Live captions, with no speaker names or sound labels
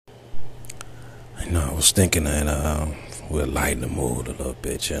I was thinking that we'll lighten the mood a little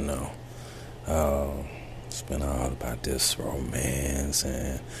bit, it's been all about this romance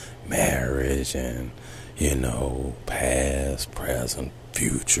and marriage and, past, present,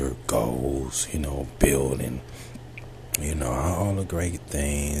 future goals, building, all the great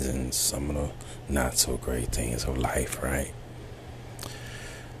things and some of the not so great things of life, right?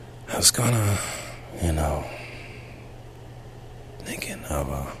 I was gonna, thinking of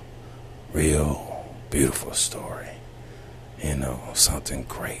a real beautiful story, something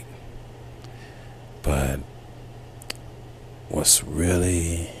great. But what's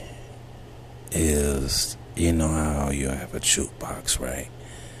really is, how you have a jukebox, right?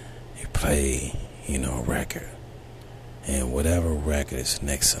 You play, a record. And whatever record is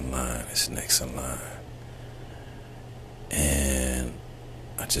next in line is next in line. And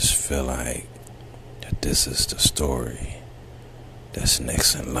I just feel like that this is the story that's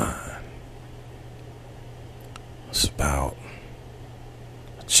next in line. It's about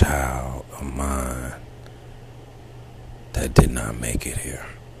a child of mine that did not make it here.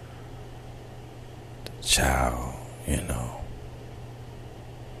 The child,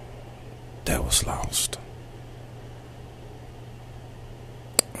 that was lost.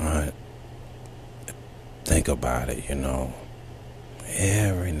 Alright. Think about it,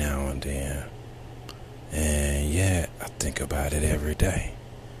 every now and then. And yeah, I think about it every day.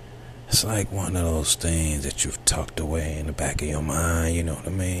 It's like one of those things that you've tucked away in the back of your mind, you know what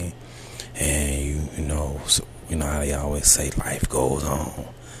I mean? And you know how they always say life goes on.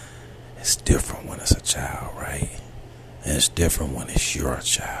 It's different when it's a child, right? And it's different when it's your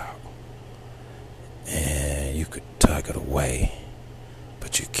child. And you could tuck it away,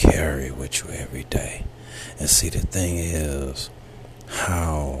 but you carry it with you every day. And see, the thing is,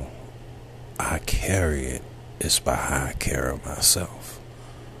 how I carry it is by how I carry myself.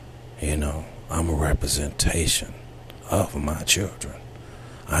 I'm a representation of my children.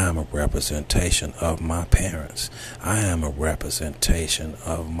 I am a representation of my parents. I am a representation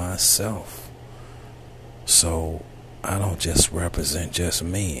of myself. So I don't just represent just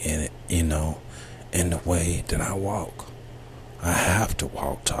me in it, in the way that I walk. I have to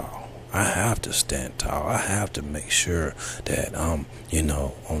walk tall. I have to stand tall. I have to make sure that I'm,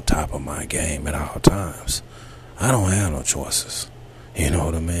 on top of my game at all times. I don't have no choices. You know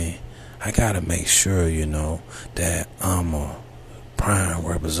what I mean? I gotta make sure, that I'm a prime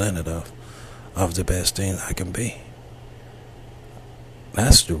representative of the best things I can be.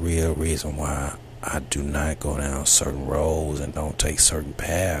 That's the real reason why I do not go down certain roads and don't take certain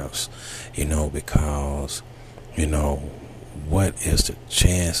paths, because, what is the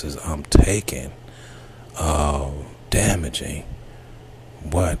chances I'm taking of damaging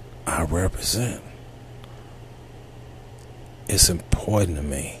what I represent? It's important to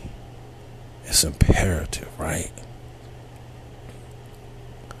me. It's imperative, right?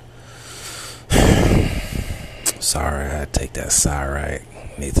 Sorry, I take that sigh, right?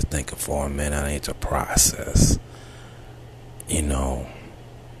 I need to think it for a minute. I need to process.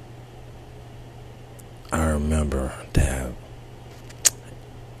 I remember that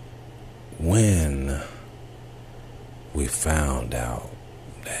when we found out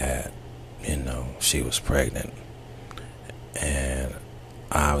that, she was pregnant, and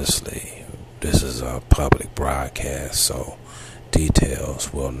obviously this is a public broadcast, so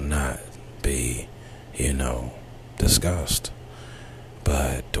details will not be, discussed.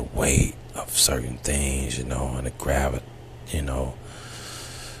 But the weight of certain things, and the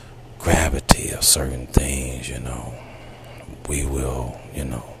gravity of certain things, we will,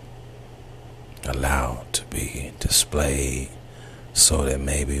 allow to be displayed, so that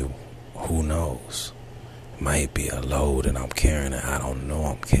maybe, who knows, it might be a load that I'm carrying that I don't know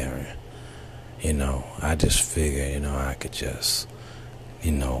I'm carrying. I just figure, I could just,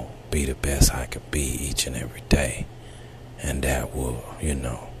 be the best I could be each and every day. And that will,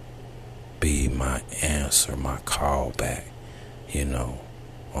 be my answer, my call back, on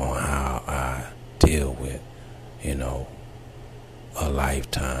how I deal with, a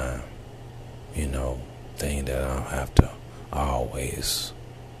lifetime, thing that I'll have to always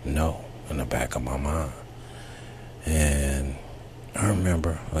know in the back of my mind. And I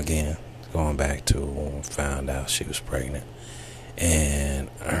remember, again, going back to when we found out she was pregnant. And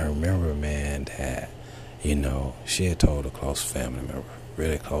I remember, man, that, she had told a close family member,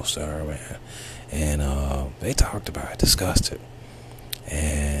 really close to her, man. And they talked about it, discussed it.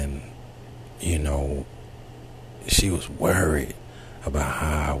 And, she was worried about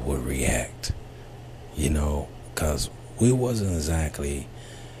how I would react, because we wasn't exactly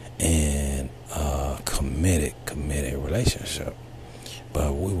in a committed relationship.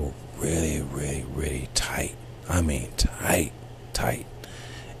 But we were really, really, really tight. I mean, tight.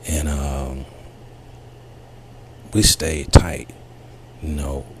 And we stayed tight,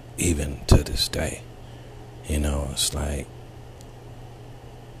 even to this day. It's like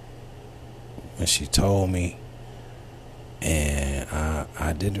when she told me, and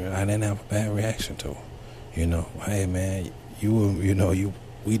I didn't have a bad reaction to her. Hey man,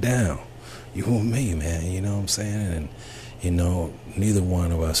 we down. You and me, man. You know what I'm saying? And neither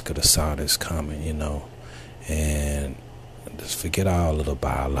one of us could have saw this coming. And just forget all of the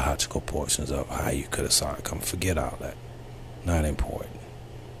biological portions of how you could have saw it coming. Forget all that. Not important.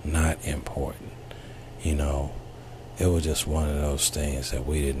 It was just one of those things that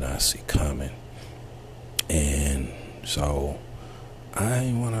we did not see coming. And so I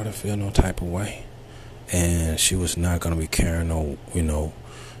didn't want her to feel no type of way. And she was not going to be carrying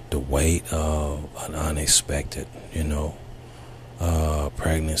the weight of an unexpected,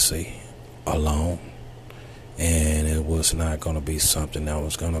 pregnancy alone. And it was not going to be something that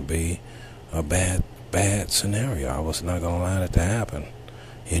was going to be a bad scenario. I was not going to allow it to happen.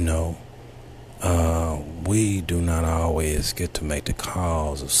 We do not always get to make the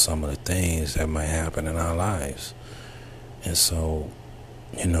calls of some of the things that might happen in our lives. And so,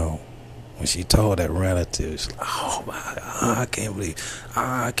 when she told that relative, she's like, oh my God,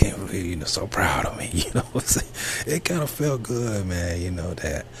 I can't believe you're so proud of me. What I'm saying? It kind of felt good, man,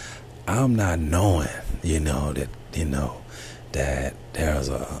 that I'm not knowing, that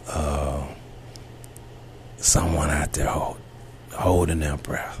there's someone out there holding their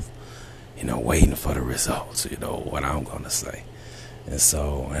breath, waiting for the results, what I'm going to say.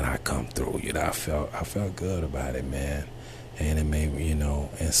 And I come through, I felt good about it, man. And it made me, and it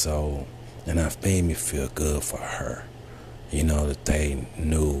made me feel good for her, that they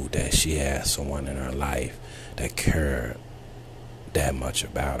knew that she had someone in her life that cared that much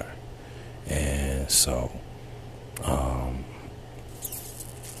about her. And so,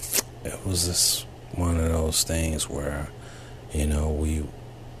 it was just one of those things where, we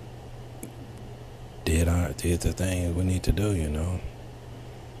did the thing we need to do,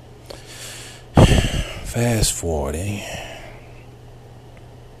 Fast forwarding,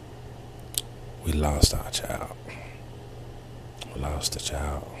 we lost our child. We lost the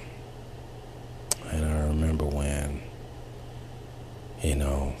child. And I remember when,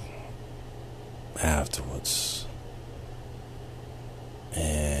 afterwards,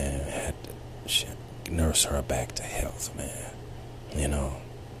 and had to nurse her back to health, man.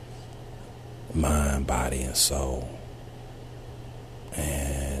 Mind, body, and soul.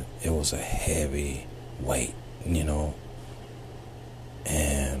 And it was a heavy weight, and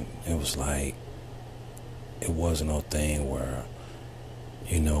it was like, it wasn't no thing where,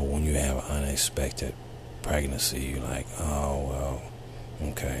 when you have an unexpected pregnancy, you're like, oh, well,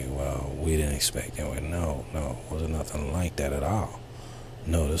 okay, well, we didn't expect it. No, it wasn't nothing like that at all.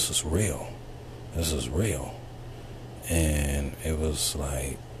 No, this was real. And it was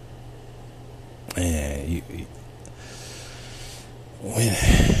like, man, when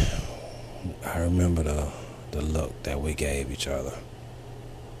I remember the look that we gave each other.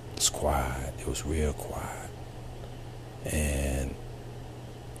 It's quiet. It was real quiet. And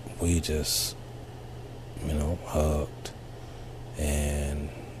we just, hugged. And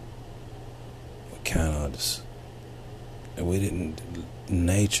we kind of just, we didn't,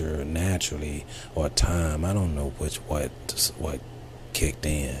 nature naturally, or time, I don't know what kicked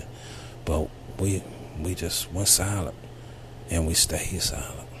in, but we just went silent. And we stayed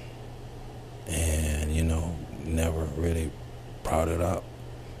silent. And, never really brought it up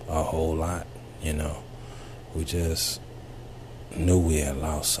a whole lot, We just knew we had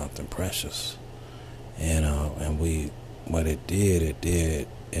lost something precious. And what it did, it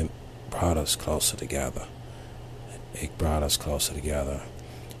brought us closer together. It brought us closer together.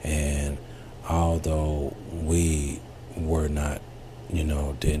 And although we were not, we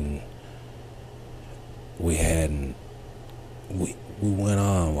went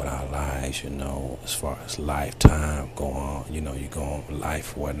on with our lives, as far as lifetime go on, you go on with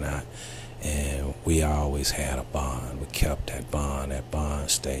life, whatnot. And we always had a bond. We kept that bond. That bond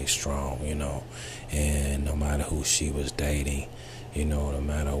stayed strong, And no matter who she was dating, no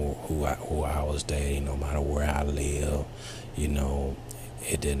matter who I was dating, no matter where I lived,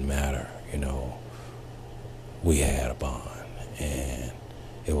 it didn't matter, We had a bond. And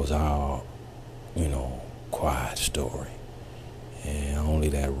it was all, quiet story. And only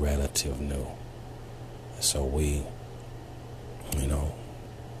that relative knew. So we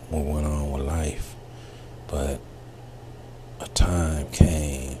went on with life. But a time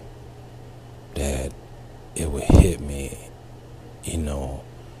came that it would hit me,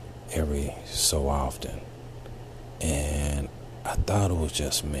 every so often. And I thought it was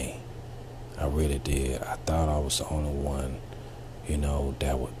just me. I really did. I thought I was the only one,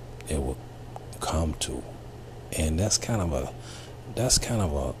 that it would come to. And that's kind of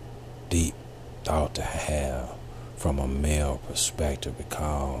a deep thought to have from a male perspective,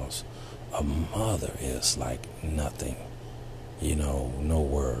 because a mother is like nothing, no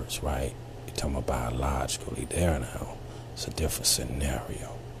words, right? You're talking about biologically there now. It's a different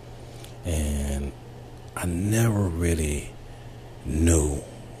scenario. And I never really knew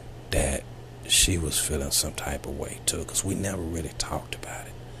that she was feeling some type of way too, because we never really talked about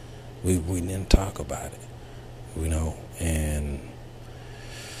it. We didn't talk about it, and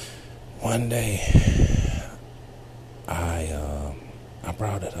one day I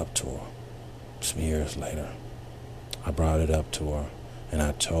brought it up to her. Some years later, I brought it up to her, and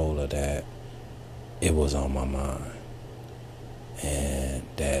I told her that it was on my mind, and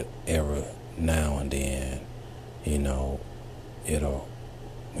that every now and then, it'll,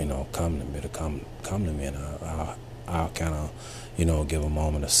 come to me, to me, and I'll kind of, give a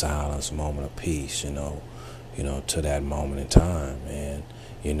moment of silence, a moment of peace, to that moment in time, and,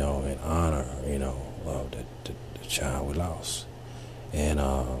 in honor, of the child we lost. And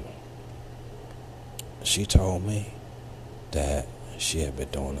she told me that she had been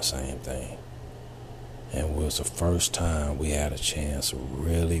doing the same thing. And it was the first time we had a chance to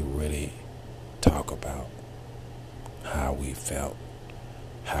really, really talk about how we felt,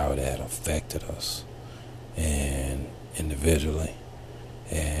 how it had affected us, and individually,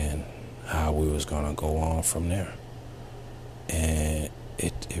 and how we was going to go on from there. And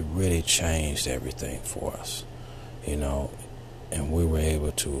it really changed everything for us, and we were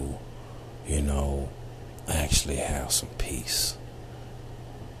able to, actually have some peace,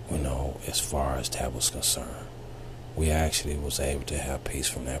 as far as that was concerned. We actually was able to have peace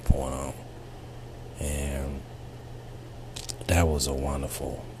from that point on. And that was a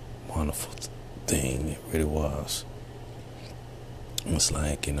wonderful, wonderful thing. It really was. It's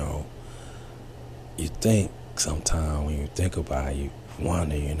like, you think sometimes when you think about it, you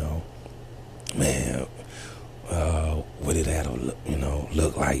wonder, man, would it have,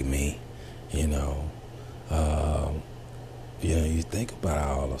 look like me? You think about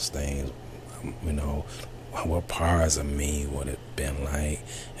all those things, what parts of me would it have been like?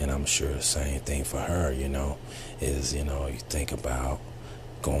 And I'm sure the same thing for her, is, you think about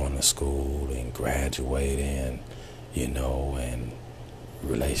going to school and graduating, and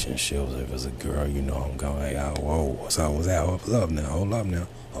relationships. If it's a girl, I'm going like, oh, whoa, what's up? What's that? What's up now? Hold up. You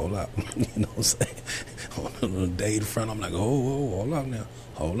know what I'm saying? On the day in front, I'm like, oh, hold up now.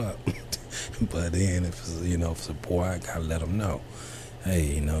 Hold up. But then if it's a boy, I gotta let him know,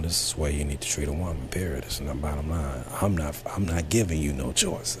 hey, this is where you need to treat a woman, period. It's the bottom line. I'm not giving you no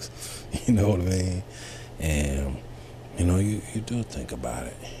choices. You know what I mean? And you do think about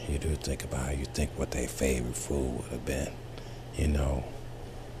it. You do think about it. You think what their favorite food would have been.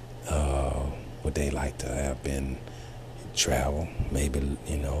 Would they like to have been travel, maybe,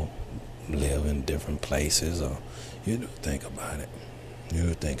 live in different places, or you do think about it. You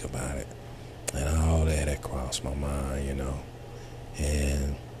do think about it. And all that crossed my mind,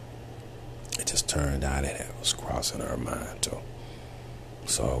 and it just turned out that it was crossing her mind too.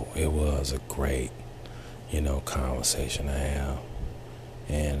 So it was a great, conversation to have.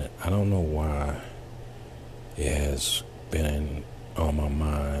 And I don't know why it has been on my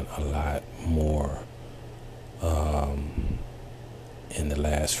mind a lot more in the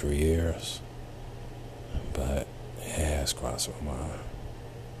last few years, but it has crossed my mind.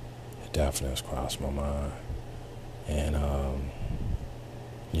 It definitely has crossed my mind. And I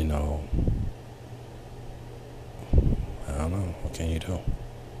don't know, what can you do?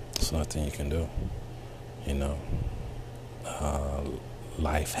 There's nothing you can do.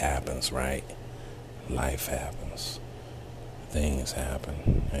 Life happens, right? Life happens. Things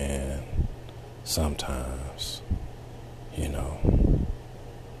happen, and sometimes, it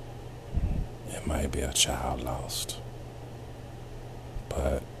might be a child lost,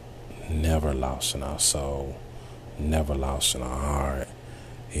 but never lost in our soul, never lost in our heart,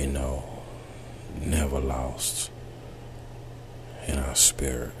 never lost in our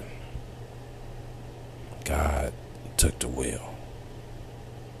spirit. God took the wheel.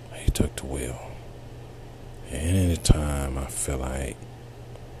 He took the wheel. And any time I feel like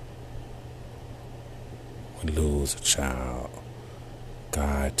we lose a child,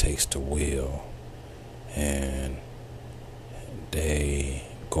 God takes the wheel, and they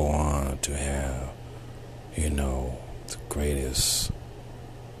go on to have, the greatest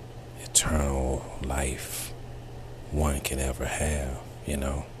eternal life one can ever have,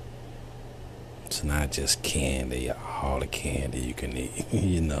 It's not just candy, all the candy you can eat.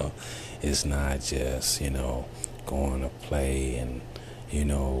 It's not just, going to play and,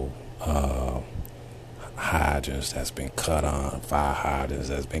 hydrants that's been cut on, fire hydrants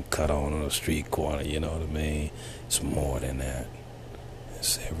that's been cut on the street corner, you know what I mean? It's more than that.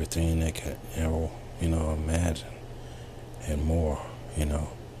 It's everything they could ever, imagine and more,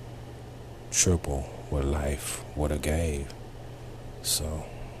 triple what life would have gave. So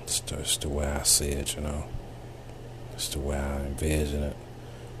it's the way I see it, It's the way I envision it.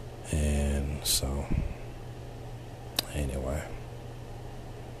 And so, anyway,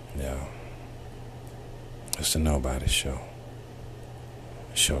 yeah. It's the Nobody Show.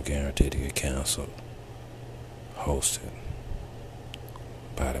 Show guaranteed to get canceled. Hosted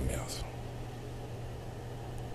by the Mills.